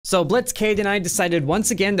So Blitz, Cade, and I decided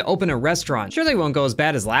once again to open a restaurant. Surely it won't go as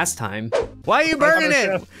bad as last time. Why are you burning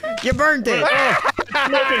it? You burned it.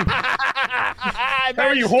 How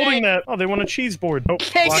are you holding that? Oh, they want a cheese board. Oh,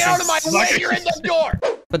 Can't get out of my way, you're in the door!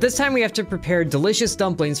 But this time we have to prepare delicious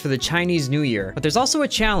dumplings for the Chinese New Year. But there's also a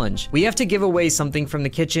challenge. We have to give away something from the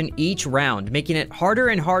kitchen each round, making it harder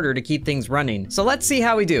and harder to keep things running. So let's see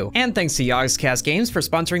how we do. And thanks to Yogscast Games for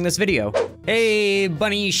sponsoring this video. Hey,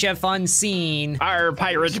 Bunny Chef on scene. Our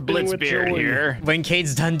Pirate Blitzbeard here. When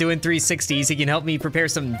Cade's done doing 360s, he can help me prepare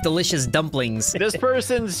some delicious dumplings. This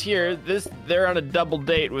person's here. They're on a double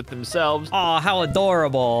date with themselves. Aw, how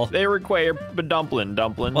adorable. They require a dumplings.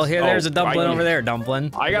 Well, there's a dumpling over there,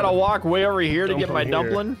 dumpling. I gotta walk way over here to get my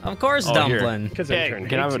dumpling. Of course, dumpling. Hey,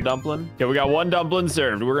 can I have a dumpling? Okay, we got one dumpling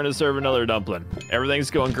served. We're gonna serve another dumpling.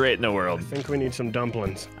 Everything's going great in the world. I think we need some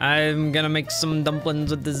dumplings. I'm gonna make some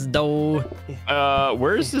dumplings with this dough.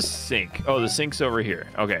 Where's the sink? Oh, the sink's over here.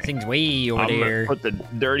 Okay. Sink's way over there. Put the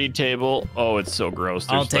dirty table. Oh, it's so gross.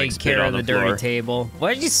 I'll take care of the dirty table.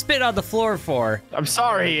 What did you spit on the floor for? I'm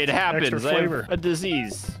sorry, it happens. Extra flavor. I have a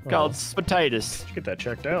disease called spatitis. Let's get that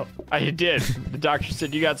checked out. I did. The doctor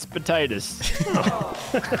said you got spatitis.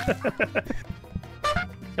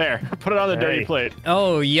 There, put it on the dirty plate.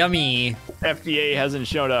 Oh, yummy. FDA hasn't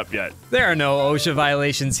shown up yet. There are no OSHA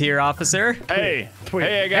violations here, officer. Hey,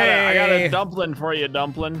 I got a dumpling for you,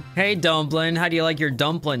 dumpling. Hey, dumpling, how do you like your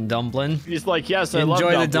dumpling? He's like, yes, I love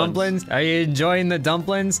enjoy dumplings. the dumplings? Are you enjoying the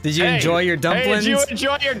dumplings? Did you enjoy your dumplings? Hey, did you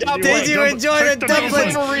enjoy your dumplings? Did you enjoy the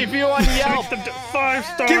dumplings? Leave a review on Yelp.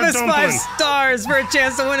 5-star Give us dumpling. 5 stars for a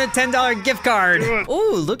chance to win a $10 gift card.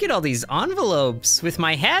 Ooh, look at all these envelopes with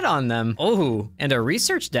my hat on them. Oh, and a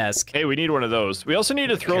research desk. Hey, we need one of those. We also need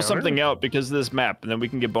to throw something out because of this map, and then we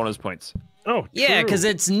can get bonus points. Oh, yeah, because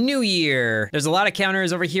it's New Year. There's a lot of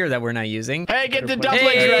counters over here that we're not using. Hey, get the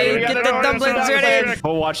dumplings ready. Get the dumplings ready.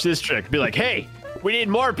 Oh, watch this trick. Be like, hey, we need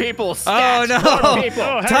more people. Oh, no. More people.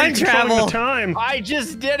 Oh, time travel. Time. I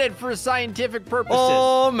just did it for scientific purposes.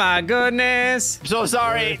 Oh, my goodness. I'm so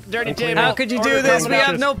sorry. Dirty table. How could you do this? We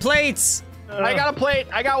have no plates. I got a plate.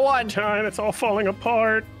 I got one. Time. It's all falling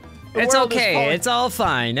apart. It's okay. It's all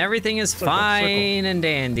fine. Everything is fine and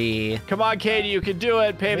dandy. Come on, Katie. You can do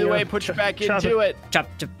it. Pave the way. Put you back into it. Chop,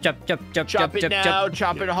 chop, chop, chop, chop, chop it now.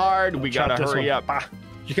 Chop it hard. We gotta hurry up.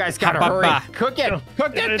 You guys gotta hurry. Cook it.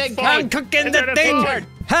 Cook that thing. I'm cooking the thing.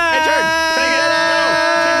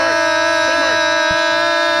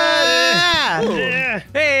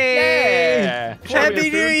 Hey! Happy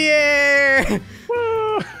New Year!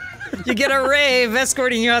 You get a rave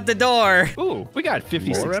escorting you out the door. Ooh, we got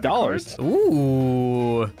 $56.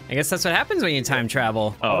 Ooh, I guess that's what happens when you time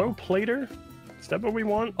travel. Auto plater? Is that what we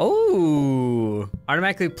want? Oh,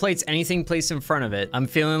 automatically plates anything placed in front of it. I'm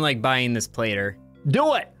feeling like buying this plater.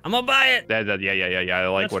 Do it. I'm gonna buy it. Yeah. I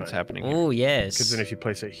like what's happening. Oh, yes. Because then if you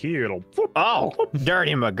place it here, it'll... Oh,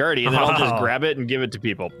 dirty McGurdy. And then I'll just grab it and give it to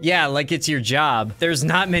people. Yeah, like it's your job. There's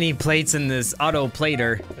not many plates in this auto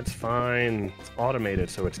plater. It's fine. It's automated,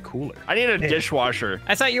 so it's cooler. I need a dishwasher.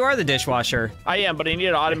 I thought you are the dishwasher. I am, but I need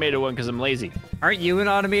an automated one because I'm lazy. Aren't you an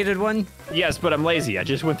automated one? Yes, but I'm lazy. I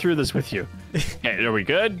just went through this with you. Okay, are we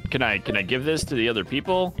good? Can I give this to the other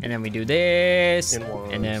people? And then we do this.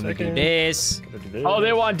 And then we do this. Oh,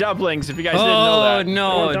 they want dumplings. If you guys didn't know that. Oh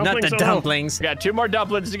no, not the dumplings. We got 2 more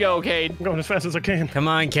dumplings to go, Cade. I'm going as fast as I can. Come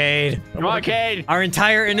on, Cade. Come on, Cade. Our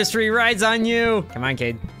entire industry rides on you. Come on,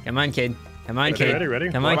 Cade. Come on, Cade. Come on, Cade. Ready?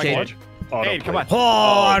 Come on, Cade. Hey, come on.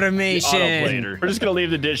 Oh, automation. We're just gonna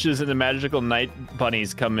leave the dishes and the magical night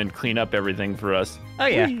bunnies come and clean up everything for us. Oh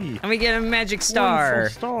yeah, and we get a magic star.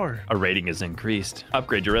 A rating is increased.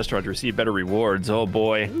 Upgrade your restaurant to receive better rewards. Oh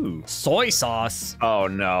boy. Ooh. Soy sauce. Oh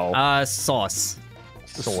no. Sauce.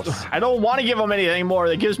 I don't want to give them anything more.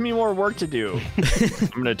 That gives me more work to do. I'm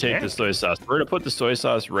gonna take the soy sauce. We're gonna put the soy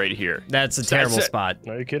sauce right here. That's a terrible spot.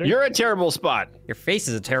 Are you kidding? You're a terrible spot. Your face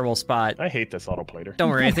is a terrible spot. I hate this auto plater. Don't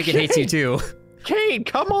worry, I think it hates you too. Cade,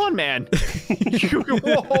 come on, man.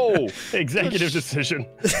 Whoa. Executive decision.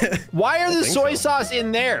 Why are the soy sauce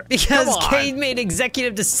in there? Because Cade made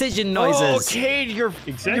executive decision noises. Oh, Cade, you're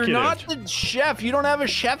not the chef. You don't have a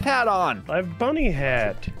chef hat on. I have bunny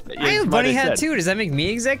hat. I have bunny hat too. Does that make me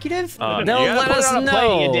executive? They'll let us know.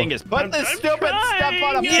 Plate, you dingus. Put the stupid stuff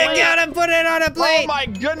on a plate. You gotta put it on a plate. Oh my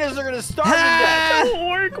goodness, they're gonna starve to death. It don't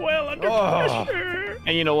work well under pressure.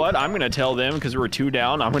 And you know what? I'm gonna tell them because we're 2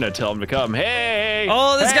 down. I'm gonna tell them to come. Hey!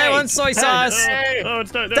 Oh, this guy wants soy sauce. Hey! Oh,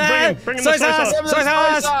 it's not. Bring him soy the sauce. Soy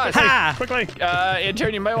sauce. Ha! Quickly.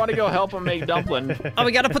 Intern, you might want to go help him make dumpling. Oh,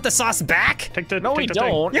 we gotta put the sauce back? No, we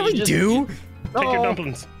don't. Yeah, we do. Take your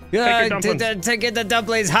dumplings. your dumplings. To get the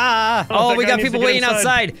dumplings, ha! Oh, Oh, that we guy got needs people to get waiting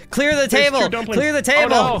inside. outside. Clear the There's 2 table. dumplings. Clear the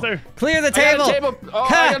table. Oh, no. Clear the I got table. a table. Oh,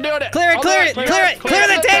 Ha! I'm doing it. Clear it, I'll clear do it, clear it, clear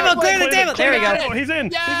the table, clear the table. There we go. Oh, he's in.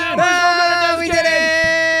 Yeah. He's in. Ah, we did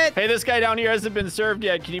it! Hey, this guy down here hasn't been served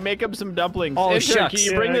yet. Can you make up some dumplings? Oh, Intern, shucks. Can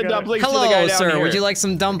you bring Yeah, the I got it. dumplings to the guy Hello, down sir. here? Would you like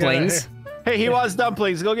some dumplings? Hey, he wants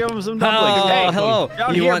dumplings. Go give him some dumplings. Oh, Hey, hello.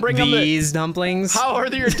 down You here, want bring him the- these dumplings? How are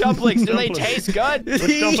your dumplings? Do they Dumplings. taste good? Which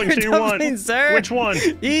Eat dumplings do your you want? dumplings, sir. Which one?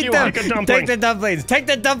 Eat You them. like a dumpling? Take the dumplings. Take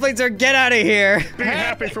the dumplings or get out of here. Be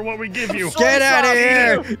happy for what we give you. Get out of sauce,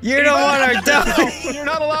 here. you. You don't want our dumplings. You're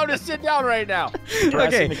not allowed to sit down right now. Okay, Harassing the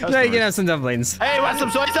now you customers. can have some dumplings. Hey, want some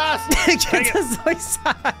soy sauce? Get the soy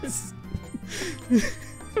sauce.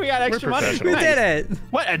 We got extra money. professional. We Nice. did it.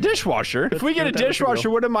 What, a dishwasher? If we get a that was the dishwasher,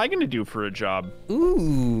 goal. what am I going to do for a job?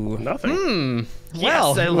 Ooh. Nothing.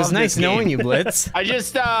 Well, I it was love nice this knowing game. you, Blitz. I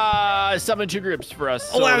just summoned 2 groups for us.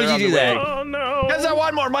 Oh, why would you do that? Oh no. Because I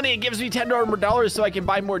want more money. It gives me $10 more so I can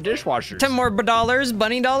buy more dishwashers. 10 more dollars,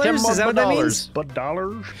 bunny dollars? Is that what that means? But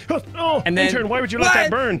dollars. Oh, And then, intern, why would you let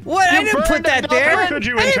that burn? What? I You didn't put burned that it, there. how could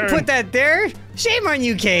you, I didn't intern? put that there. Shame on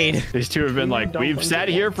you, Cade. These two have been like, we've Dumplings sat at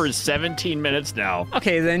here once. for 17 minutes now.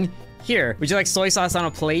 Okay, then. Here, would you like soy sauce on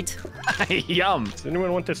a plate? Yum. Does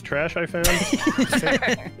anyone want this trash I found?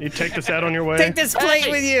 You take this out on your way. Take this plate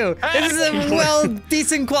with you. This is a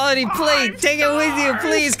decent quality plate. Take it with you,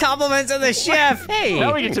 please. Compliments of the chef. Hey.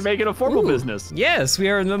 Now we get to make it a formal business. Yes, we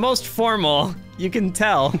are the most formal. You can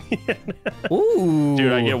tell. Ooh.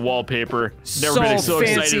 Dude, I get wallpaper. Never been so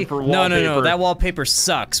fancy. excited for No, wallpaper. no, no. That wallpaper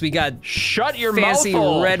sucks. We got Shut your fancy mouth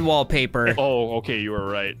hole. red wallpaper. Oh, okay, you were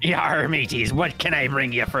right. Yar, mateys, what can I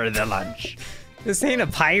bring you for the lunch? This ain't a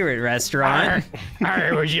pirate restaurant.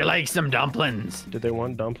 Would you like some dumplings? Did they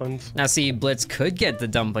want dumplings? Now see, Blitz could get the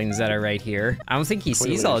dumplings that are right here. I don't think he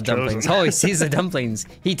sees Clearly all the he's dumplings. chosen. Oh, he sees the dumplings.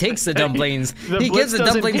 He takes the dumplings. the He gives Blitz the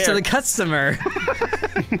doesn't dumplings to care. the customer.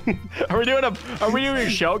 Are we doing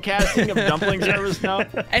show casting of dumpling service now?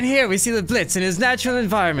 And here we see the Blitz in his natural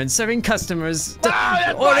environment, serving customers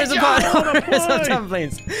that's orders my upon job! orders of Boy.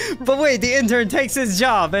 dumplings. But wait, the intern takes his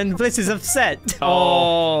job, and Blitz is upset.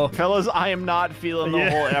 Oh. Fellas, I am not feeling the Yeah.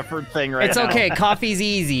 whole effort thing right It's now. okay, coffee's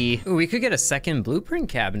easy. Ooh, we could get a second blueprint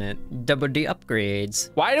cabinet. Double D upgrades.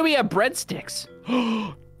 Why do we have breadsticks?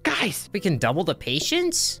 Guys, We can double the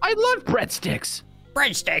patience? I love breadsticks.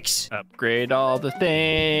 Breadsticks. Upgrade all the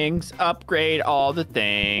things. Upgrade all the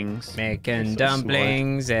things. Making so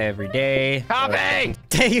dumplings every day. Coffee!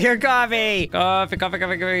 Take your coffee. Coffee, coffee,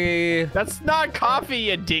 coffee, coffee. That's not coffee,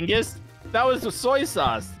 you dingus. That was the soy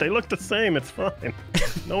sauce. They look the same. It's fine.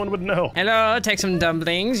 No one would know. Hello, take some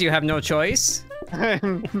dumplings. You have no choice.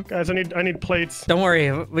 Guys, I need plates. Don't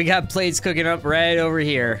worry, we got plates cooking up right over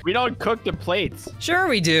here. We don't cook the plates. Sure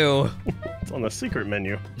we do. It's on the secret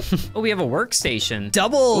menu. Oh, we have a workstation.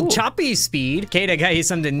 Double choppy speed. Kate, I got you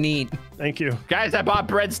something neat. Thank you. Guys, I bought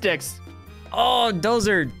breadsticks. Oh, are those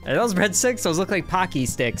breadsticks? Those look like Pocky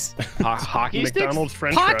sticks. Hockey sticks? McDonald's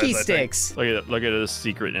French fries. Pocky I think. sticks. Look at this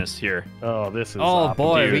secretness here. Oh, this is. Oh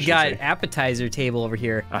boy, we got deliciously. appetizer table over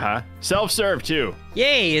here. Self-serve too.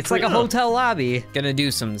 Yay, it's like a Yeah. hotel lobby. Gonna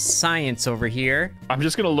do some science over here. I'm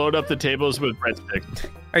just gonna load up the tables with breadsticks.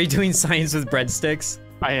 Are you doing science with breadsticks?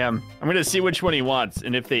 I am. I'm gonna see which one he wants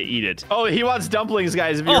and if they eat it. Oh, he wants dumplings,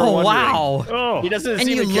 guys. If you're Oh, wondering. wow. Oh, He doesn't And seem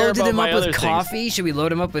you to care loaded about him my up other with things. coffee? Should we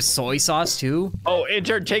load him up with soy sauce too? Oh,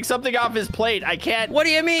 intern, take something off his plate. I can't. What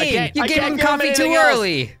do you mean? can't- You I gave can't him give him coffee too anything else.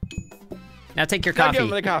 early. Now take your I'll coffee. give him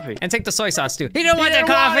the coffee. And take the soy sauce too. He don't want the didn't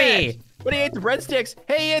want coffee. it. But he ate the breadsticks.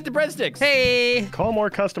 Hey, he ate the breadsticks. Hey. call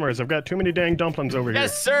more customers. I've got too many dang dumplings over here.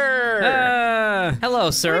 Yes, sir.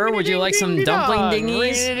 Hello, sir. Would you like some dumpling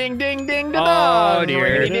dingies? Ding ding ding Oh, dear.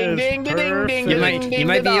 There it Ding is. ding ding ding ding. You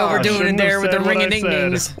might be overdoing it Shouldn't there have with the said what ring I a ding said.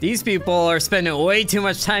 dings. These people are spending way too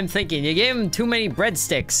much time thinking. You gave them too many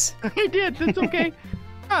breadsticks. I did. That's okay.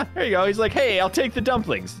 There you go. He's like, hey, I'll take the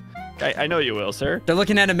dumplings. I know you will, sir. They're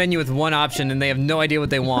looking at a menu with one option and they have no idea what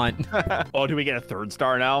they want. Oh, do we get a 3rd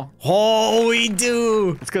star now? Oh, we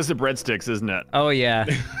do. It's because of breadsticks, isn't it? Oh, yeah.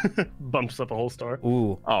 Bumps up a whole star.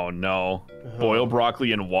 Ooh. Oh, no. Boil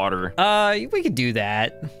broccoli in water. We could do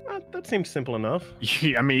that. That seems simple enough.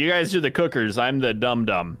 I mean, you guys are the cookers. I'm the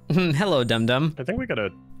dum-dum. Hello, dum-dum. I think we gotta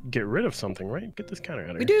get rid of something, right? Get this counter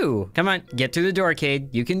out of We here. do. Come on, get through the door, Cade.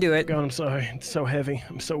 You can do it. God, I'm sorry. It's so heavy.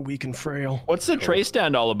 I'm so weak and frail. What's the tray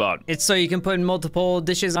stand all about? It's so you can put multiple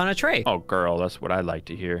dishes on a tray. Oh, girl, that's what I like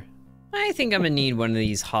to hear. I think I'm gonna need one of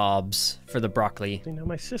these hobs for the broccoli. See, now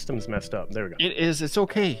my system's messed up. There we go. It is. It's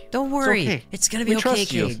okay. Don't worry. okay. It's gonna be We okay,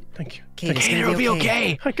 trust you. Cade. Thank you. Cade, it's It'll gonna be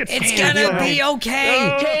okay. I could It's stand gonna it. be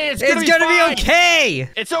okay. Okay, It's gonna be fine. okay.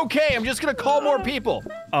 It's okay. I'm just gonna call more people.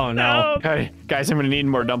 Oh no. Okay, guys, I'm gonna need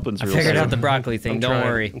more dumplings. I real figured soon. out the broccoli thing. Don't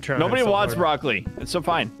worry. I'm trying Nobody so wants hard. broccoli. It's so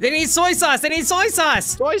fine. They need soy sauce. They need soy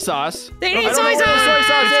sauce. Soy sauce. They need I don't soy know where the soy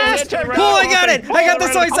sauce sauce. is. Check it Oh, out. I got it. I got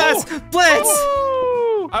the soy sauce. Blitz.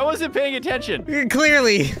 Woo! I wasn't paying attention.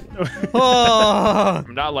 Clearly. Oh.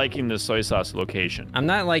 I'm not liking the soy sauce location. I'm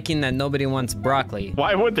not liking that nobody wants broccoli.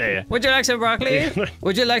 Why would they? Would you like some broccoli?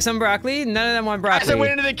 Would you like some broccoli? None of them want Guys, I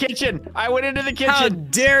went broccoli. into the kitchen. I went into the How kitchen.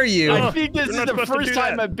 dare you? I think this You're is not the supposed to first do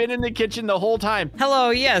time that. I've been in the kitchen the whole time.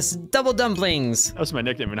 Hello, yes, double dumplings. That was my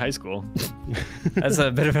nickname in high school. That's a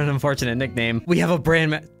bit of an unfortunate nickname. We have a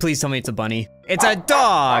brand. Please tell me it's a bunny. It's a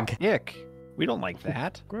dog. Ick. We don't like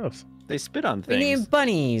that. Gross. They spit on We things. need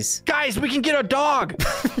bunnies. Guys, we can get a dog.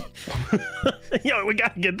 Yo, we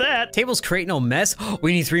gotta get that. Tables create no mess.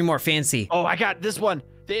 We need 3 more fancy. Oh, I got this one.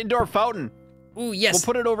 The indoor fountain. Ooh, yes.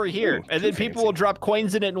 We'll put it over here, Ooh, and then too people fancy. will drop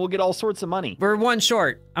coins in it, and we'll get all sorts of money. We're 1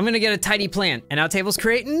 short. I'm gonna get a tidy plant, and now tables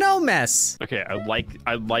create no mess. Okay, I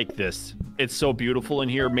like this. It's so beautiful in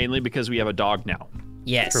here, mainly because we have a dog now.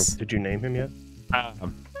 Yes. True. Did you name him yet?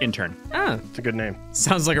 Intern. Oh, It's a good name.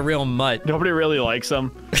 sounds like a real mutt. Nobody really likes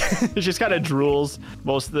him. He just kind of drools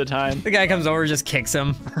most of the time. The guy comes over, just kicks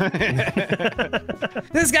him.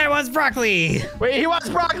 This guy wants broccoli. Wait, he wants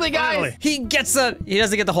broccoli, guys. Finally. He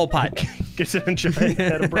doesn't get the whole pot. Gets a giant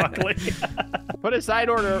head of broccoli. Put a side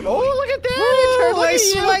order. Oh, look at that! Ooh, Intern, look I at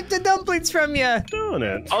you. swiped the dumplings from you. Doing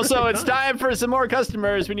it. Also, it's time for some more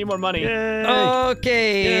customers. We need more money. Yay.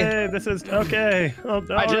 Okay. Yay, this is okay. Oh,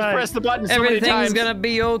 I just pressed the button so many Everything's times. gonna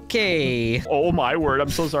be okay. Oh my word! I'm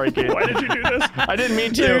so sorry, Kate. Why did you do this? I didn't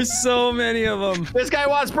mean to. There's so many of them. This guy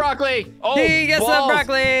wants broccoli. Oh, He gets the balls.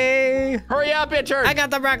 broccoli. Hurry up, intern. I got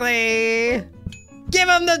the broccoli. Give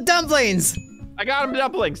him the dumplings. I got him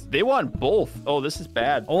dumplings. They want both. Oh, this is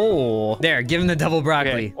bad. Oh, there, give him the double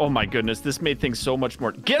broccoli. Okay. Oh my goodness, this made things so much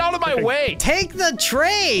more. Get out of my way! Take the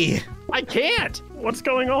tray. I can't. What's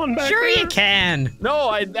going on back Sure there? you can. No,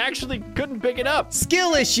 I actually couldn't pick it up.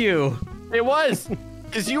 Skill issue. It was.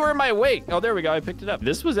 Because you were in my way. Oh, there we go. I picked it up.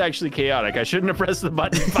 This was actually chaotic. I shouldn't have pressed the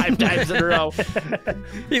button 5 times in a row.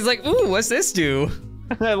 He's like, ooh, what's this do?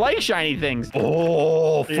 I like shiny things.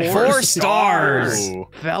 Oh, 4 stars. Ooh.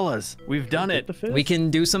 Fellas, we've done it. The fifth? We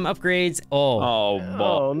can do some upgrades. Oh, Oh, Oh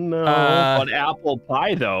well. no. On apple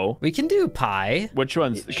pie, though. we can do pie. Which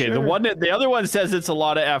one's? Okay, Sure. the other one says it's a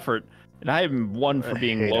lot of effort. And I have one for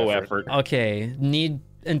being hate low effort. effort. Okay, knead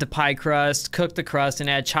into pie crust, cook the crust, and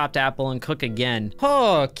add chopped apple and cook again.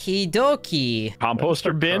 Okie dokie. Composter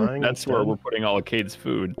Start bin? crying That's where instead. we're putting all of Cade's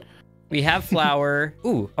food. We have flour.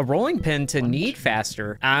 Ooh, a rolling pin to knead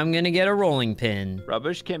faster. I'm gonna get a rolling pin.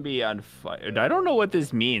 Rubbish can be on fire. I don't know what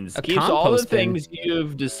this means. A Keeps all the compost bin. things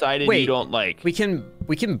you've decided Wait, you don't like. We can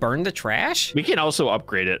burn the trash? We can also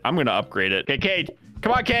upgrade it. I'm gonna upgrade it. Okay, Cade.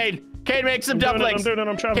 Come on, Cade. Cade, make some I'm doing it, dumplings. I'm doing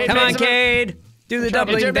it, I'm traveling. Come Make on, some- Cade. Do the trying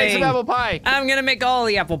to- dumpling Make some thing. apple pie. I'm gonna make all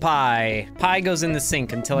the apple pie. Pie goes in the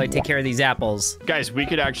sink until I take care of these apples. Guys, we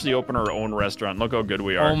could actually open our own restaurant. Look how good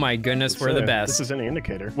we are. Oh my goodness, we're the best. This is any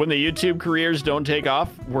indicator. When the YouTube careers don't take off,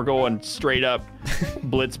 we're going straight up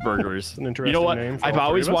Blitz Burgers. an You interesting know what? name for I've all three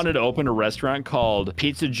always of us. wanted to open a restaurant called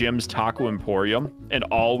Pizza Jim's Taco Emporium, and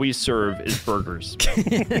all we serve is burgers.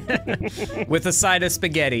 With a side of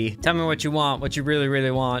spaghetti. Tell me what you want, what you really,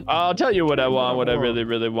 really want. I'll tell you what I want, what I really,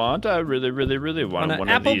 really want. I really, really, really want An one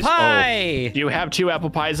apple of these. pie. Oh, do you have 2 apple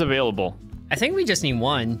pies available? I think we just need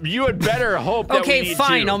 1. You had better hope that we Okay, need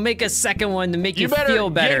fine. 2. I'll make a second one to make you, You better feel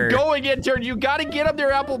better. get going, intern. You gotta get them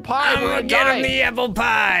their apple pie. I'm We're gonna gonna get die. him the apple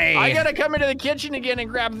pie. I gotta come into the kitchen again and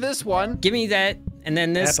grab this one. Give me that, and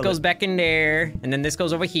then this Apple goes it. back in there, and then this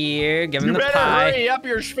goes over here. Give him You the better pie. hurry up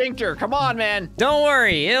your sphincter. Come on, man. Don't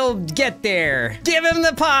worry, it'll get there. Give him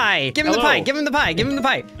the pie. Give him the Hello. pie. Give him the pie. Give him the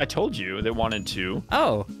pie. I told you they wanted 2.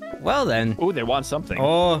 Oh, well then. Oh, they want something.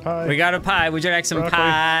 Oh, Pie. we got a pie. Would you like some Broccoli.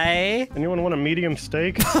 pie? Anyone want a medium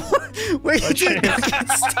steak? Wait, you did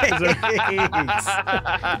chance.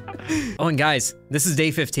 Oh, and guys, this is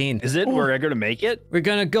day 15. Is it? We're gonna make it? We're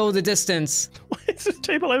gonna go the distance. Why does this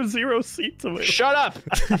table have 0 seats available? Shut up.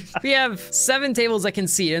 We have 7 tables that can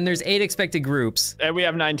seat, and there's 8 expected groups. And we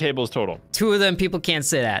have 9 tables total. 2 of them people can't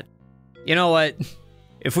sit at. You know what?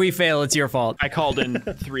 If we fail, it's your fault. I called in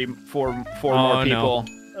 4 Oh, more no. people.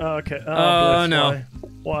 Oh, okay. Oh, Bliss, no.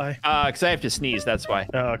 Why? Because I have to sneeze, that's why.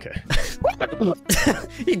 Oh, okay.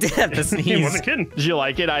 He did have to sneeze. He wasn't kidding. Did you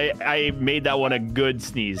like it? I made that one a good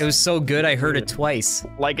sneeze. It was so good, I heard it twice.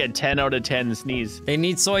 Like a 10 out of 10 sneeze. They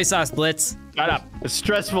need soy sauce, Blitz. Shut up. It's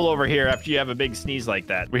stressful over here after you have a big sneeze like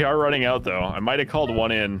that. We are running out, though. I might have called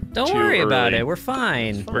one in. Don't worry about it. We're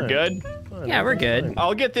fine. We're good? Yeah, we're good.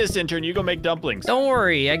 I'll get this, intern. You go make dumplings. Don't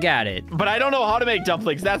worry, I got it. But I don't know how to make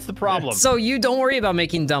dumplings. That's the problem. So you don't worry about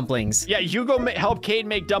making dumplings. Yeah, you go help Cade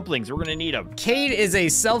make dumplings. We're gonna need them. Cade is a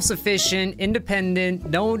self-sufficient, independent,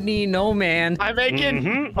 don't need no man. I'm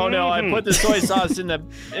making. Oh no, I put the soy sauce in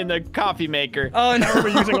the coffee maker. Oh no. How are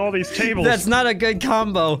we using all these tables? That's not a good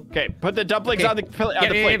combo. Okay, put the dumplings on the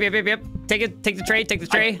plate. Yep. Take it. Take the tray. Take the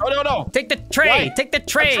tray. No. Take the tray. Why? Take the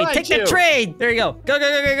tray. I'm Take trying the to. tray. There you go. Go.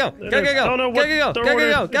 No, no, what? Go.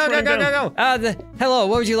 Hello.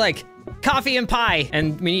 What would you like? Coffee and pie.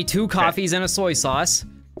 And we need 2 coffees and a soy sauce.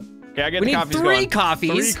 Okay, I get We the need coffees 3 going.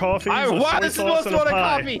 coffees. 3 coffees. Wow, this is the most one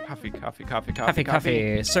coffee.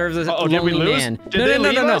 coffee. Serves a Oh, did we lonely lose? man. Did they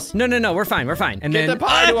leave us? No. We're fine. And Get then the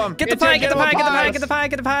pie to him. Get the pie. Get the pie. Pie.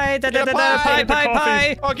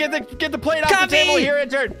 Oh, get the plate off the Coffee. table here,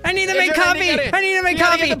 intern. I need to make Intern, coffee. I need to make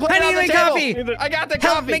coffee. You gotta get the plate off the table. I got the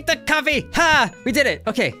Help coffee. make the coffee. Ha! We did it.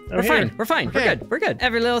 Okay, we're here. fine. We're fine. Okay. We're good.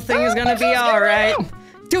 Every little thing is gonna be let's all get right. right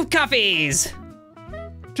 2 coffees.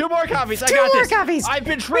 2 more coffees. I 2 got more this. coffees. I've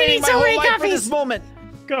been We training need my so whole many life for coffees. this moment.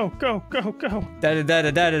 Go. Da.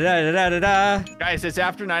 Guys, it's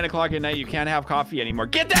after 9 o'clock at night. You can't have coffee anymore.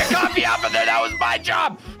 Get that coffee out of there. That was my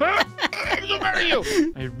job. Who are you?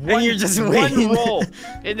 I had And you're just one waiting. role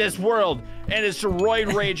in this world, and it's to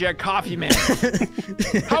roid rage at Coffee Man.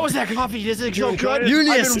 How is that coffee? Is it so enjoy good? it? You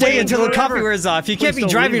need I've to been stay waiting until the coffee forever. wears off. You can't Please be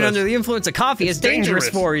don't driving leave under us. the influence of coffee. It's dangerous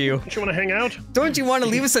for you. Don't you want to hang out? Don't you want to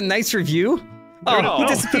leave us a nice review? Oh, No. he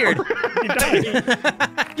disappeared. He died.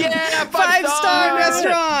 Yeah, 5-star five-star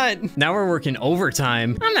restaurant. Now we're working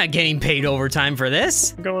overtime. I'm not getting paid overtime for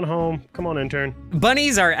this. I'm going home. Come on, intern.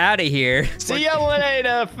 Bunnies are out of here. See you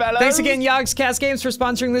later, fellas. Thanks again, Yogscast Games, for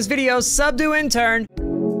sponsoring this video. Sub to Intern.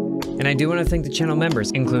 And I do want to thank the channel members,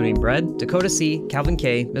 including Bread, Dakota C, Calvin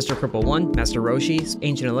K, Mr. Cripple 1, Master Roshi,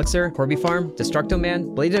 Ancient Elixir, Corby Farm, Destructo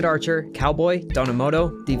Man, Bladed Archer, Cowboy, Donamoto,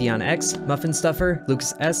 Devion X, Muffin Stuffer,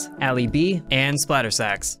 Lucas S, Ali B, and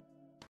Splattersacks.